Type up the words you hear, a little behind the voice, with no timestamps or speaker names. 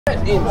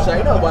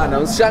Mshaina bwana,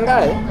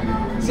 usishangae.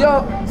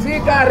 Sio si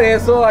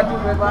kareso ati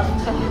umevaa.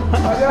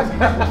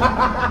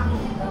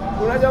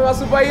 Unajua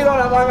superhero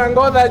na bana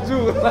ngoza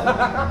juu.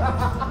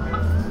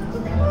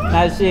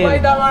 Na shit.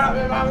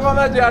 Spider-Man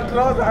ngoza juu ya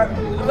trouser.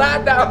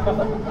 Rada.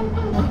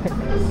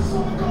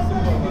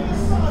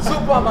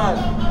 Superman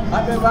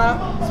amevaa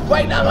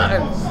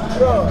Spider-Man.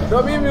 Bro,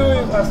 ndo mimi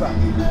huyu sasa.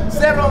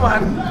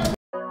 Seroney.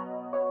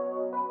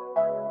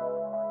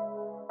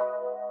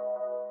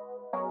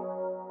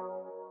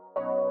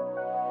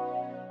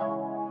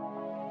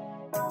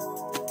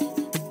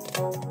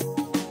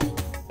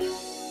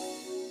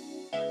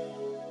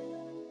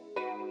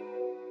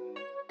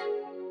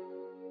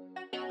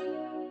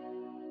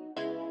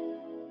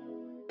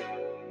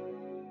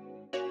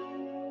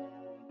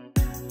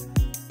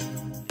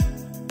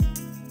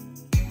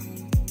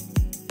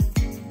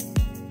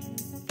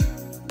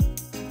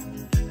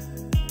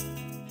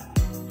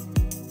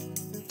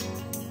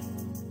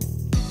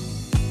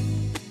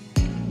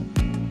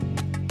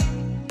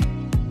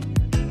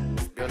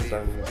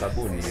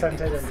 Sabuni.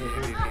 Sanitizer.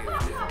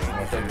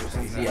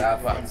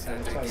 Hapa.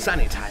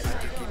 Sanitizer.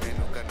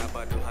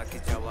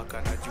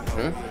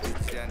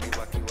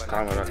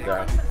 Kama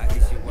unataka.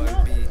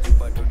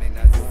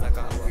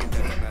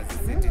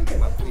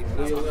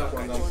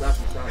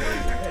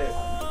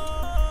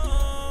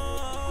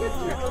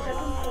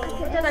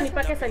 Jana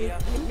nipake sana.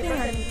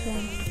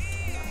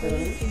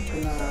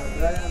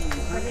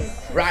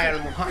 Ryan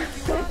Muhammad.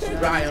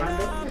 Ryan.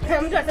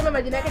 Mtu asema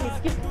majina yake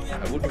nisikie.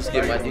 Hebu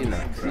tusikie majina.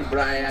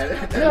 Brian.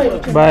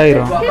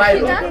 Byron.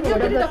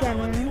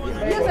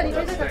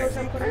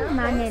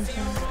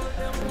 Manager.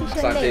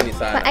 Asanteni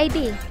sana. For ID.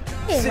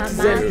 Hey, Citizen,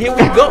 mama. here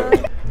we go.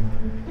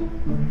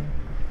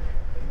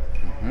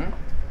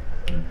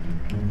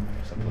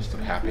 Supposed to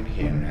happen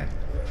here, man.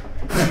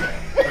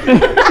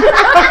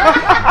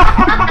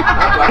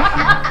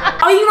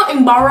 Are you not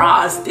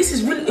embarrassed? This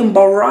is really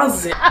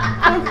embarrassing.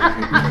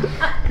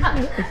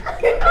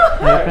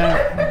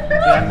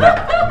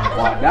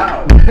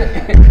 Wow.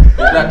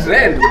 That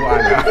trend,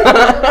 bwana.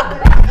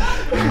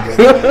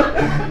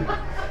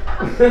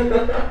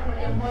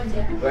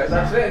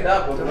 Where's trend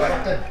hapo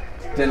bwana?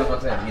 10 over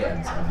 10, yeah.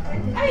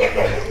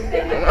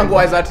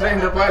 Where's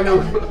trend pale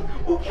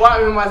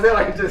ukwame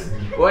mazela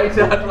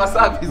waita watu wa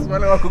service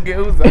wale wa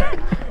kugeuza.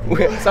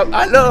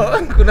 Hello,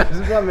 kuna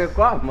mtu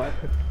amekwama.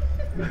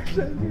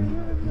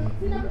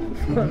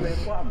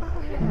 Amekwama.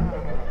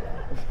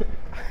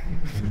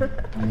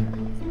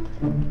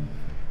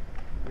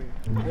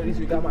 Paris,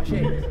 you got my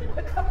shade.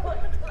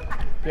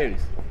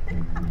 Paris,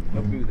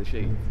 help me with the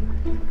shade.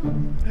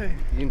 Hey,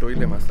 hii ndo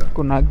ile master.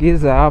 Kuna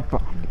giza hapa.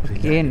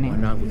 Kene.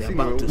 Wanangu, they're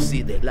about to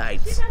see the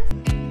lights.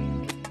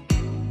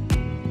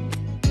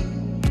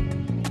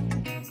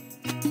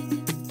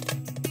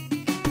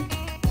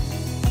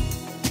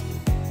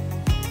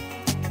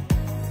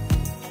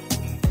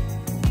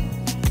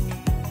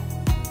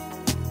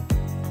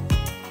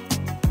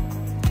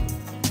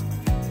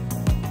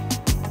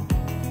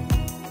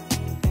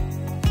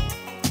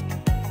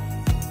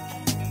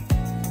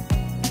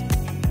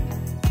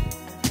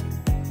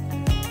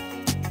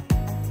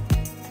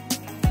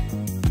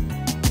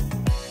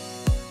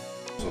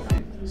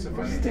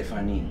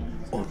 Stephanie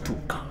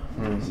Otuka.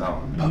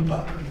 Sawa.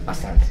 Papa,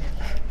 asante.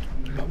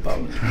 Papa.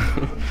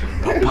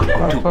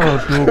 Papa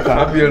Otuka.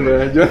 Happy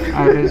unajua.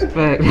 I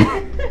respect.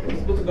 It's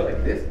supposed to go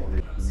like this.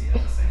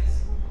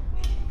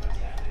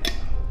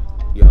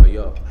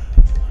 Yo.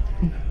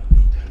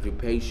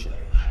 Occupation.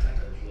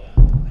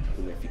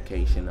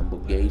 Purification and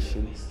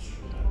bogation.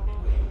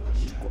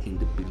 In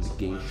the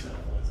obligation.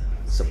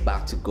 It's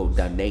about to go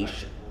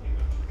donation.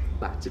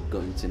 About to go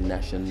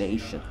international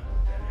nation.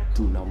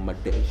 To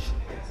nomination.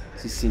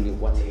 Sisi ni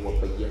wana wa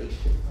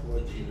variation.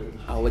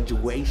 Our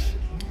duration.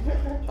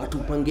 Our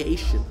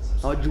tupangation.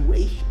 Our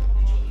duration.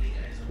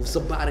 What's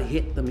about to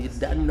hit them, you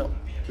don't know.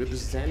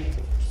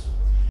 Representing.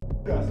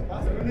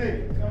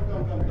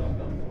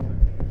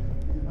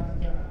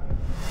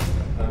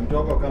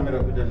 Mtoko kamera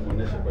kuja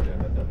nimuoneshe kwa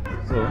dada.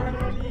 So,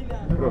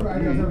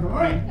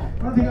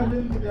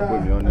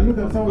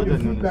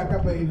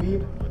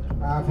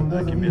 from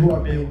those of you who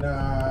have been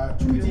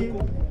tweeting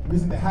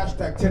using the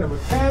hashtag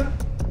 10over10.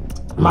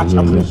 Much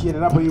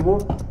appreciated hapo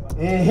hivyo.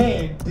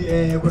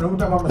 Kuna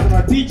mtu hapa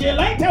anasema DJ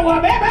Lighter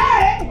wa bebe.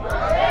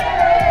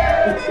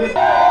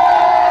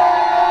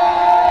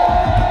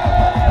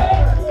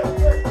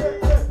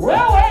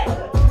 Wewe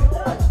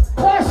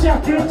washa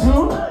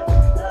kitu.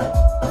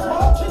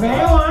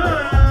 Mewa.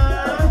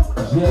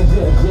 Yeah.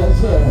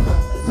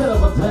 10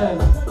 over 10.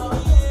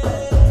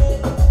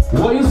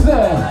 What you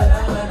say?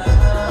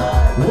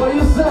 What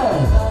you say?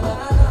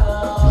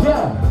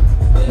 Yeah.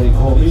 They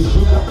call me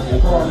sugar, they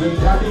call me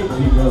daddy.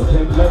 The girls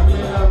them love me.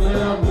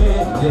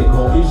 They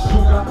call me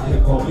sugar, they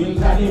call me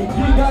daddy.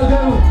 The girls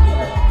them.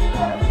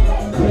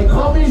 They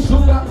call me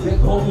sugar, they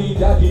call me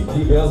daddy.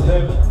 The girls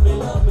them.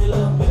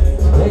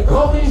 They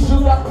call me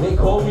sugar, they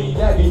call me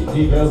daddy.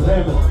 The girls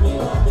them.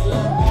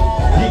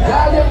 The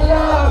guys them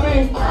love me.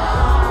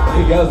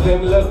 The girls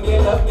them love me.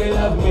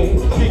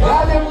 The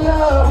guys them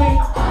love me.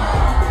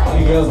 The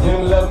The girls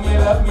them love me,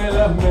 love me,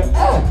 love me.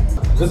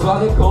 That's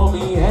why they call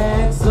me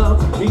handsome.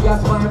 He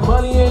got my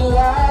money and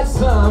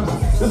license.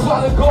 That's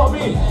why they call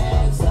me.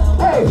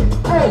 Hey,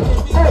 hey,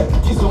 hey,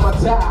 he's on my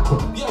top.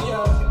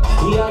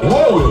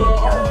 Whoa.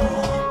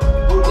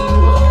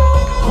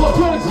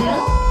 420.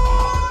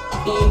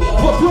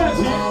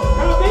 420.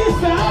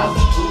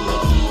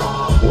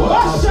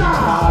 Washa.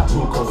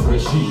 Tuko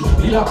freshi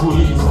bila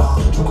kuliza.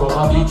 Tuko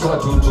mabichwa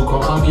tu, tuko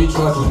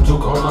mabichwa tu,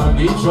 tuko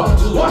mabichwa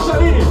tu. Washa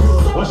nini?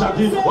 Washa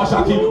ki,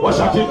 washa ki,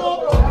 washa ki.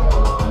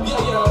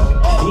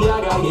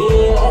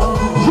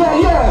 Yeah,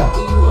 yeah.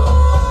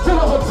 10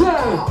 over 10.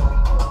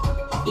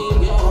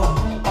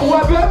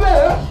 What, baby?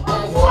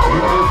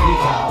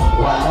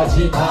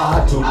 Wanajita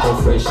tuko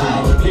freshi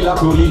bila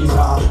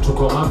kuliza.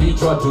 Tuko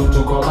mabichwa tu,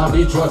 tuko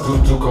mabichwa tu,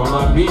 tuko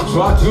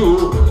mabichwa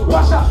tu.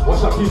 Washa,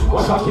 washa ki,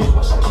 washa ki,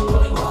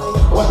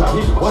 washa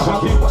ki, washa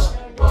ki.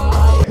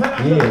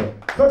 Yeah.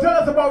 So tell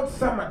us about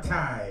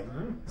Summertime.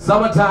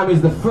 Summertime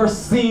is the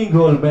first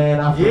single, man,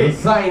 after the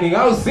signing.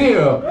 I'll see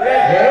you.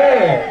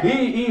 Yeah.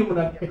 Even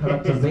a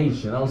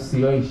characterization. I'll see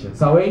you.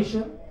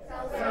 Salvation?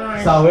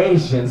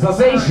 Salvation.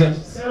 Sensation.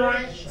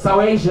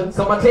 Salvation.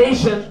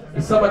 Summertation.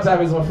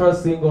 Summertime is my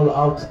first single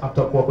out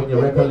after working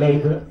your record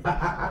label.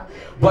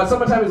 But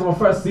Summertime is my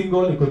first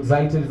single. It's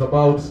excited.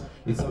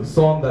 It's a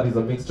song that is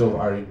a mixture of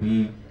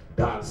R&B,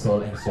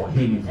 dancehall and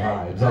Swahili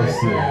vibes. I'll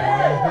see.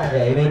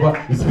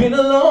 Yeah, it's been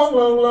a long,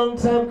 long, long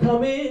time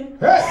coming.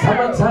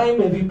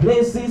 Summertime, every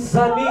place is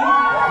sunny. We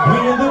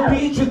on the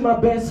beach with my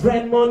best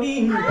friend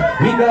Money.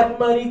 We got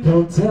money,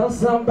 go tell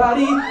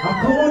somebody.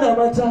 Hakuna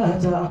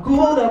matata,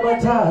 hakuna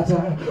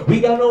matata.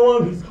 We got no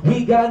worries,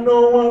 we got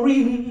no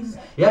worries.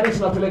 Yani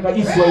tunapeleka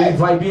Swahili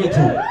vibe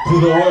yetu to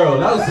the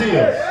world. I'll see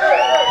you.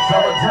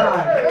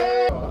 Summertime.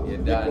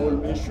 They call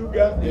me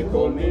sugar, they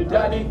call me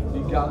daddy.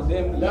 They call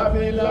them love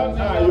me, love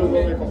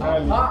me.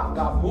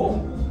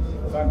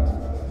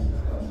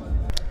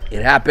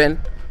 It happened.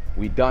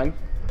 We done.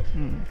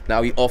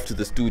 Now we off to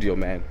the studio,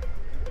 man.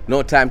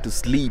 No time to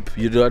sleep.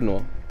 You don't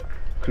know.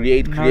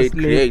 Create, create,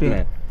 create,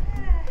 man.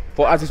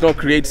 For us, it's not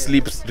create,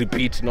 sleep,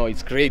 repeat. No,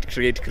 it's create,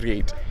 create,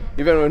 create.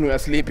 Even when we are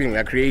sleeping, we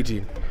are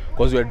creating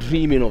because we are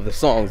dreaming of the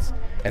songs,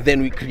 and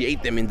then we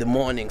create them in the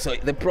morning. So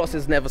the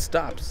process never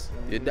stops.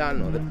 You don't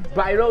know. The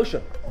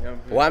Byrotion,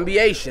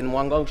 Wambiation,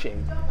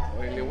 Wangoshin,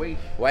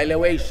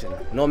 Wilewation,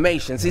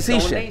 Normation,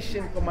 Cessation,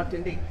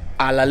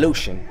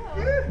 Alalotion.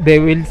 They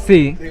will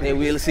see. They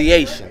will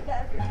seeation.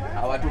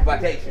 Our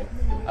duplication.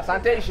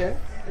 Assantation.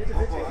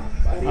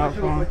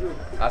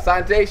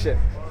 Assantation.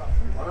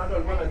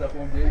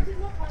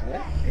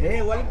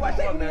 Eh, walikuwa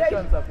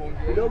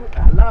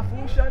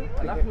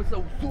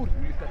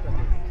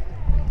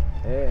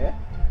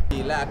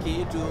kila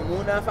kitu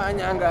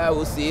munafanyanga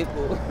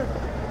usiku.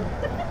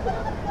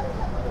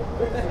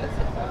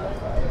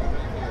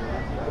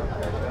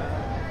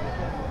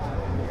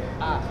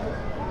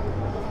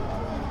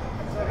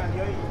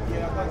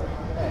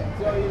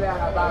 Sio ile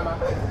Alabama.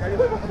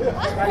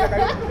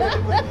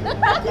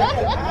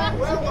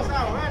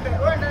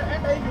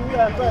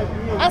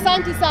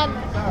 Asante sana.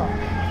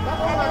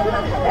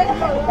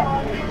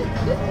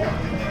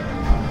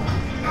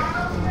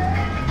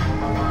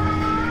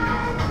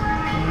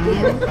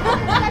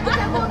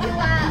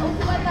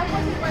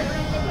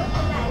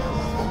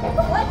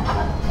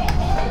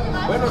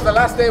 When was the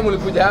last time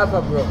ulikuja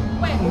hapa, bro?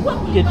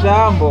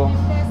 Kitambo.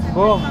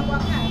 Boom.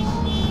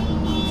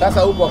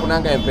 Sasa huko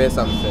hakunanga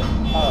M-Pesa mse.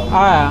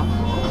 Haya.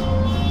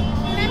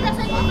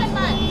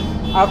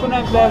 Hakuna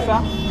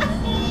M-Pesa.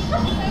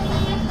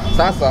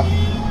 Sasa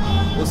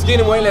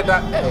usikini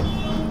mwaileta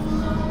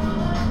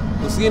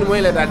usikini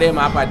mwaileta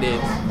dema hapa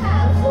date.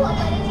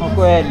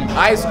 Ukweli.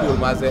 High school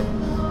maze.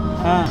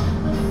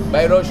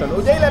 Byrotion.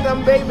 Ujaileta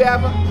mbebe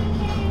hapa?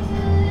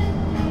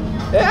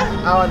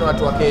 Hawa ni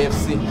watu wa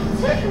KFC.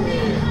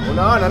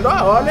 Unaona ndo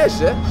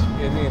waoneshe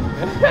nini?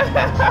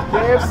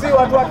 KFC,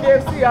 watu wa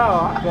KFC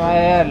hawa. Kwa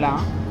hela.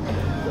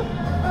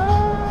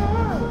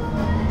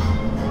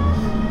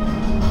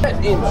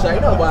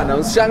 Mshaino bwana,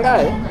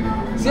 usishangae.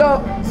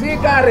 Sio si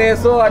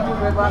kareso watu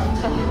beba.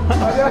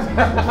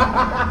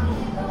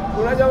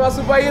 Unajua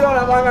masuperhero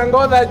na banga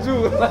ngoza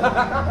juu.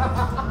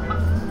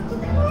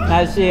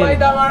 Na shit.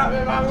 Spider-Man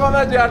beba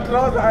ngoza juu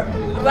atroza.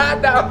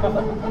 Rada.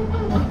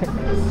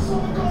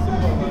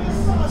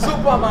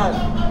 Superman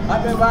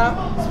abeba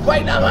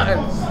Spider-Man.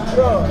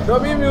 Bro, ndo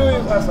mimi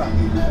huyu sasa.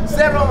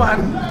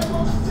 Seroney.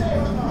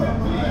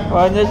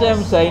 Waonyeshe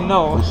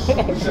Mshaino.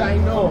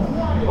 Mshaino.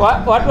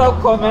 Watu wa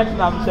comment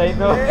na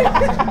Mshaino.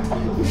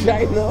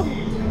 Mshaino.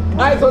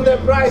 Eyes on the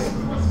prize.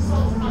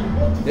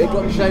 They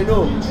come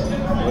Mshaino.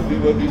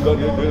 This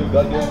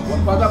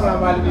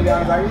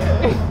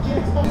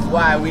is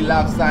why we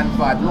love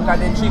Sanford. Look at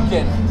the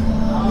chicken.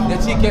 The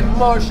chicken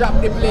mash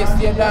up the place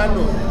here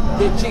down.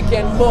 The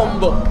chicken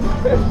bombo.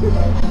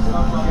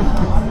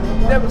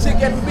 Them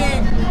chicken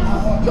big.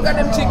 Look at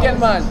them chicken,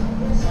 man.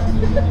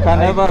 Can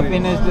never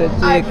finish the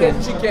I chicken.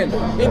 get chicken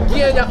in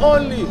Kenya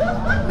only. You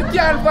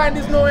can't find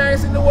this nowhere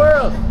else in the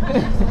world.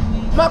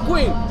 My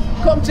queen,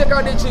 come check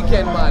out the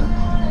chicken, man.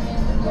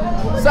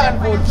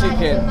 Sandwood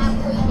chicken.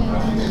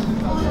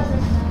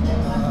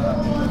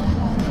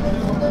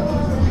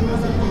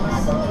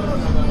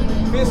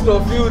 Fist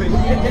of Fury.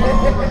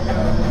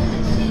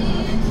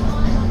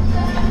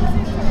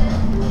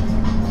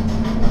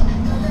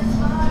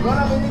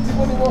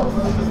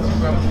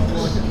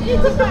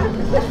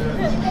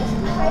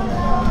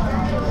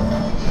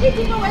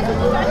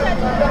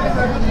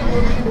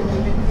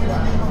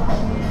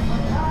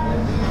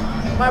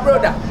 My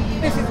brother,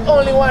 this is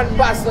only one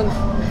person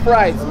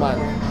price,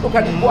 man. Look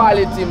at the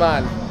quality,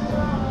 man.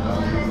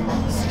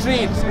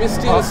 Street, we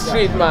still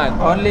street, man.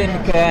 Only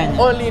in Kenya.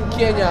 Only in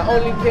Kenya.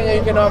 Only in Kenya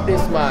you can have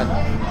this, man.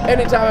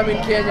 Anytime I'm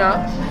in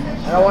Kenya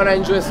and I want to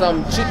enjoy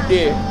some cheat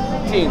day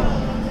thing,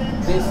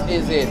 this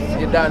is it.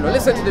 You don't know.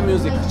 Listen to the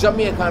music,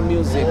 Jamaican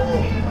music.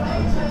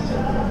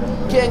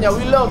 Kenya,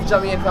 we love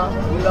Jamaica.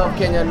 We love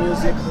Kenyan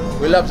music.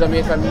 We love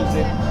Jamaican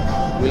music.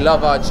 We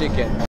love our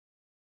chicken.